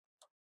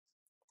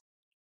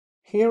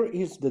Here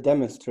is the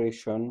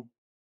demonstration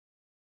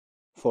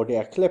for the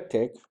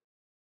ecliptic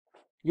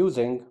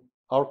using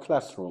our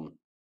classroom.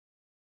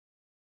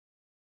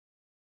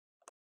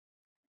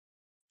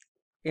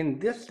 In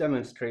this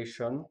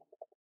demonstration,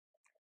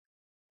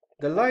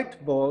 the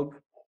light bulb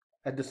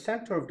at the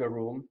center of the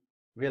room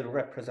will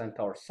represent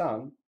our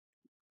sun,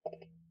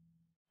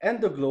 and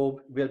the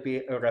globe will be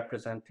a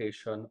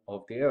representation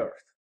of the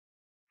Earth.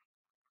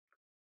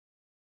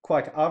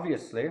 Quite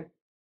obviously,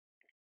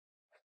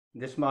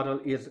 this model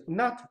is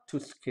not to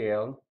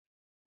scale,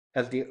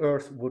 as the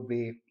Earth would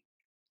be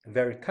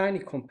very tiny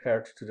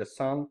compared to the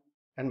sun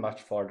and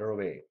much farther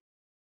away.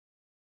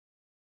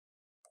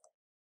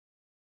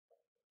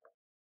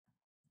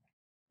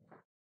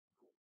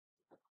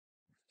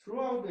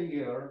 Throughout the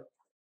year,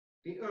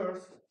 the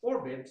Earth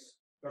orbits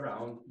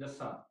around the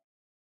sun.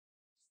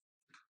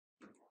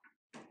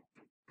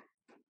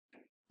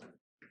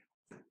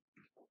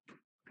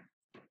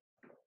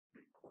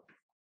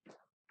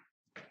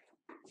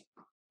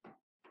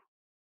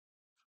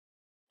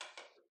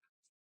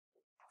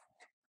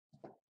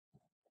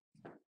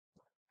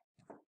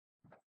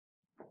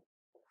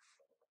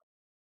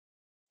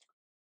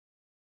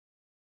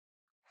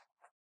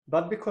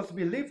 But because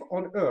we live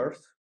on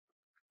Earth,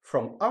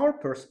 from our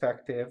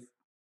perspective,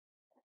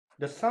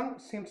 the sun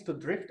seems to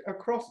drift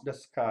across the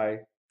sky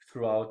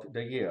throughout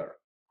the year.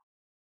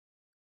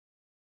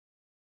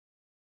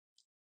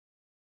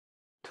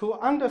 To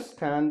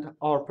understand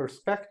our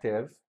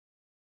perspective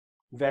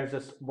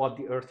versus what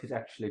the Earth is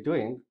actually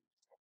doing,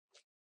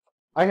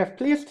 I have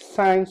placed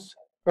signs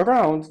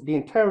around the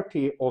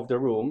entirety of the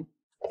room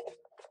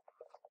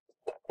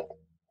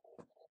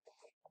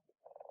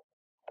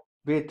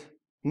with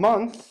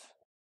months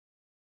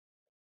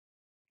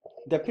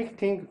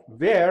depicting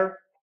where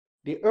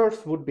the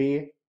Earth would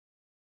be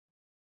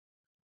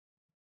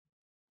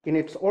in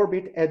its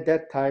orbit at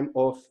that time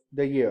of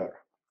the year.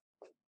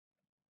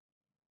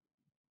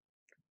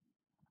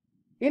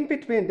 In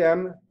between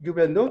them, you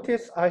will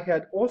notice I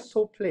had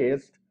also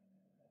placed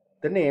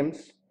the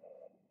names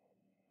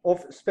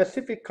of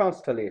specific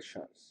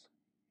constellations.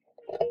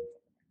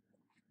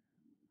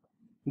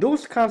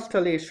 Those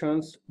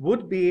constellations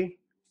would be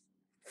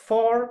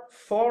far,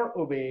 far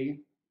away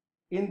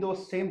in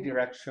those same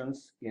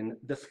directions in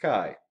the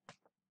sky.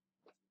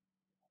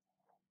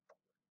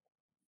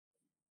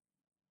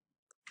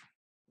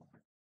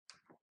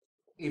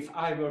 If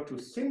I were to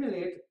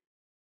simulate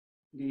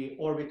the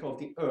orbit of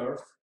the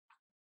Earth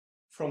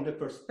from the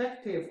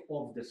perspective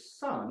of the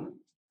sun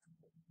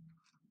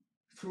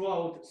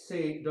throughout,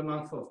 say, the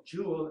month of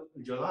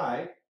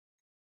July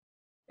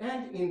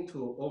and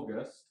into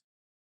August,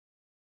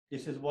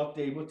 this is what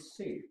they would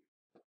see.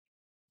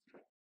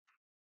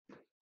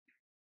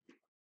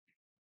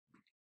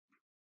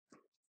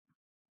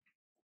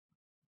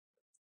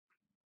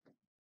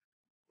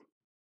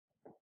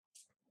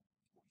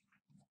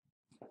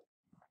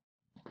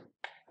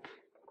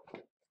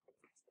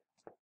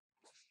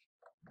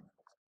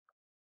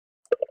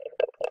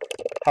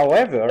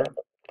 However,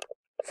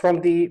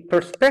 from the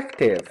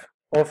perspective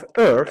of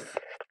Earth,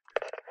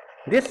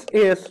 this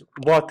is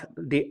what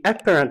the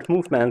apparent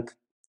movement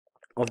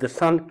of the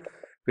sun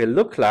will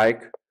look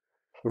like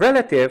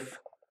relative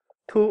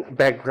to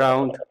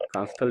background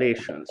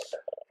constellations.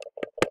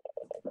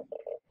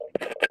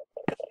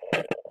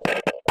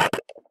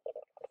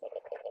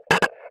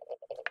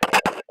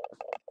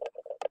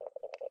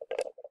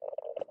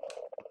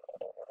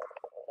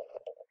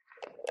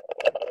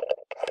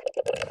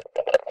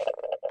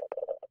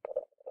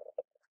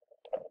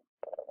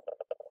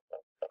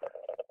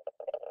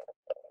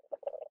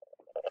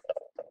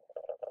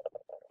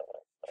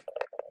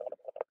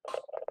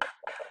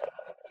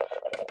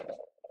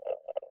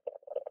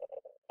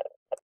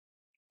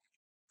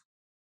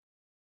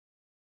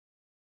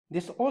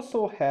 This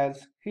also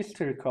has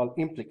historical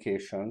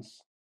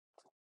implications,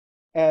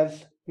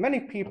 as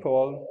many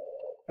people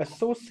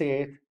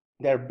associate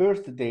their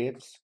birth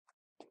dates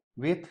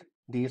with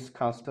these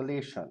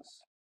constellations.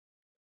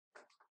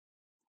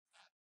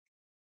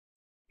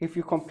 If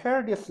you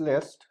compare this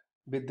list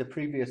with the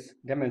previous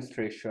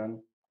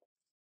demonstration,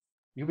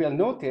 you will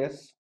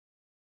notice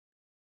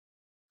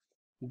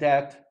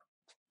that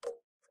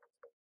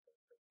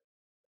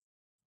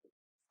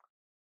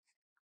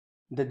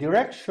the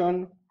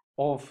direction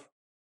of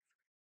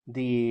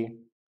the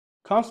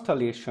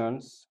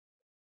constellations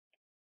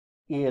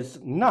is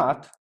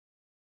not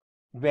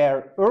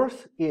where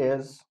Earth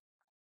is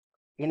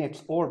in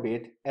its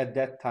orbit at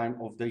that time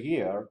of the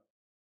year.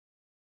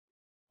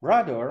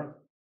 Rather,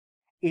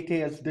 it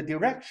is the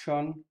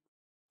direction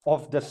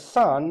of the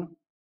sun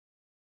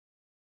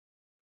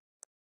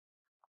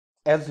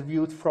as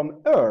viewed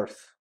from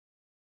Earth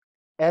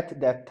at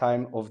that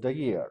time of the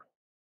year.